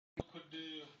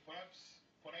perhaps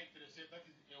politely say that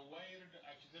is a wild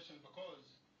accusation because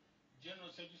General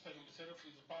Sejusa himself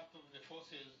is part of the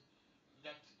forces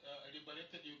that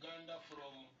liberated Uganda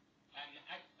from an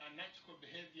anarchical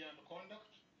behavior and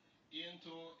conduct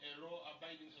into a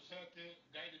law-abiding society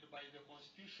guided by the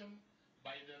constitution,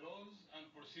 by the laws and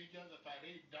procedures that are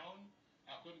laid down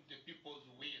according to people's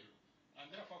will. And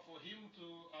therefore, for him to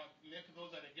make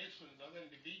those allegations as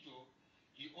an individual,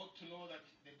 he ought to know that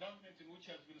the government in which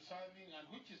he has been serving and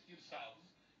which he still serves,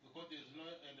 because there is no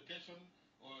education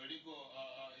or legal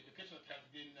education that has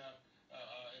been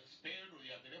expelled or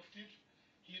he has left it.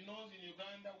 He knows in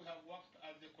Uganda we have worked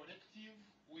as a collective,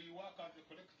 we work as a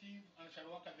collective and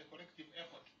shall work as a collective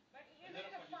effort. But isn't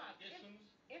it a fact?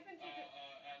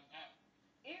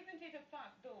 Isn't it a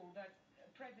fact, though, that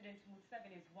President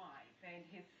Museveni's wife and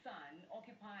his son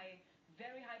occupy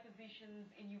very high positions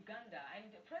in Uganda,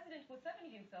 and President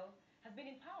Museveni himself has been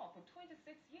in power for 26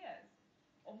 years,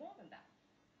 or more than that?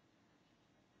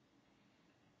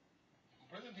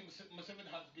 President Museveni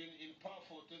has been in power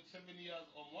for 27 years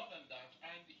or more than that,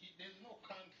 and there's no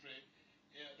country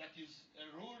that is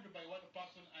ruled by one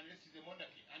person unless it's a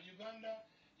monarchy. And Uganda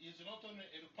is not only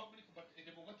a republic, but a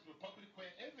democratic republic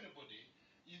where everybody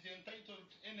is entitled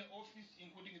to any office,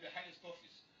 including the highest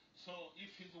office. So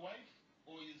if his wife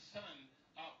or his son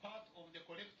are part of the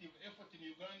collective effort in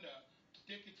Uganda to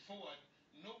take it forward,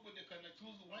 nobody can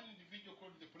accuse one individual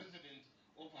called the president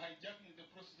of hijacking the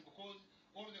process, because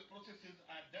all the processes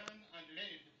are done and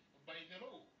led by the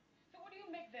law. So what do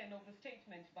you make then of the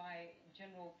statement by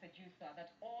General Sejusa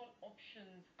that all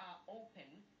options are open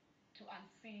to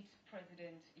unseat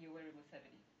President Yoweri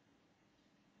Museveni?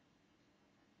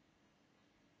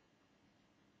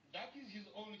 That is his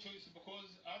own choice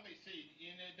because, as I said,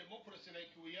 in a democracy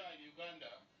like we are in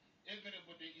Uganda,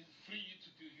 everybody is free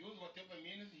to use whatever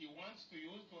means he wants to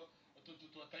use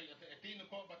to attain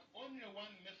power, but only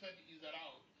one method is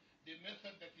allowed, the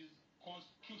method that is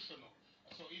constitutional.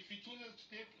 So if he chooses to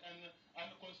take an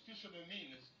unconstitutional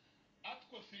means,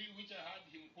 Article 3, which I had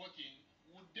him quoting,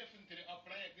 would definitely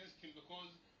apply against him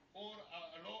because all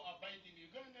law-abiding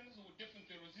Ugandans would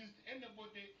definitely resist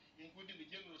anybody, including the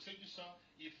General Sejusa,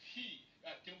 if he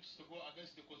attempts to go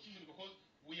against the Constitution, because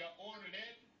we are all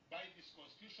led by this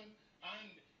Constitution,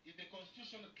 and if the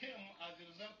Constitution came as a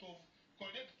result of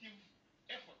collective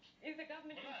effort. Is the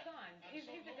government concerned? And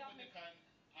so nobody can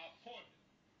afford.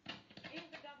 Is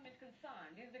the government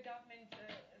concerned? Is the government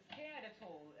scared at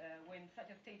all when such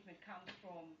a statement comes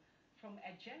from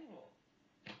a general?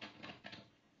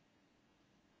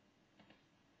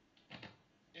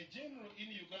 A general in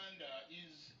Uganda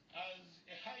is as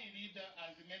a high leader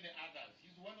as many others.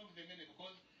 He's one of the many,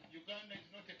 because Uganda is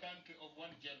not a country of one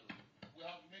general. We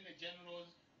have many generals,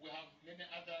 we have many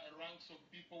other ranks of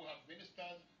people, we have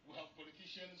ministers, we have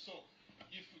politicians. So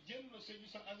if General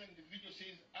Sejusa as an individual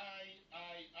says I,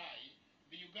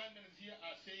 the Ugandans here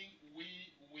are saying we,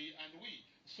 and we.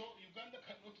 So Uganda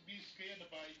cannot be scared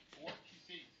by what he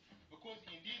says, because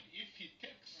indeed if he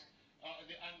takes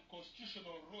the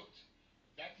unconstitutional route,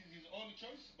 that is his own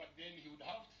choice, but then he would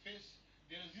have to face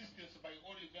the resistance by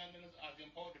all Ugandans as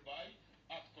empowered by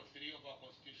Article 3 of our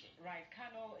Constitution. Right.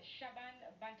 Colonel Shaban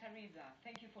Bantariza,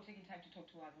 thank you for taking time to talk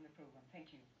to us on the program.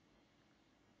 Thank you.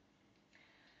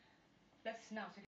 Let's now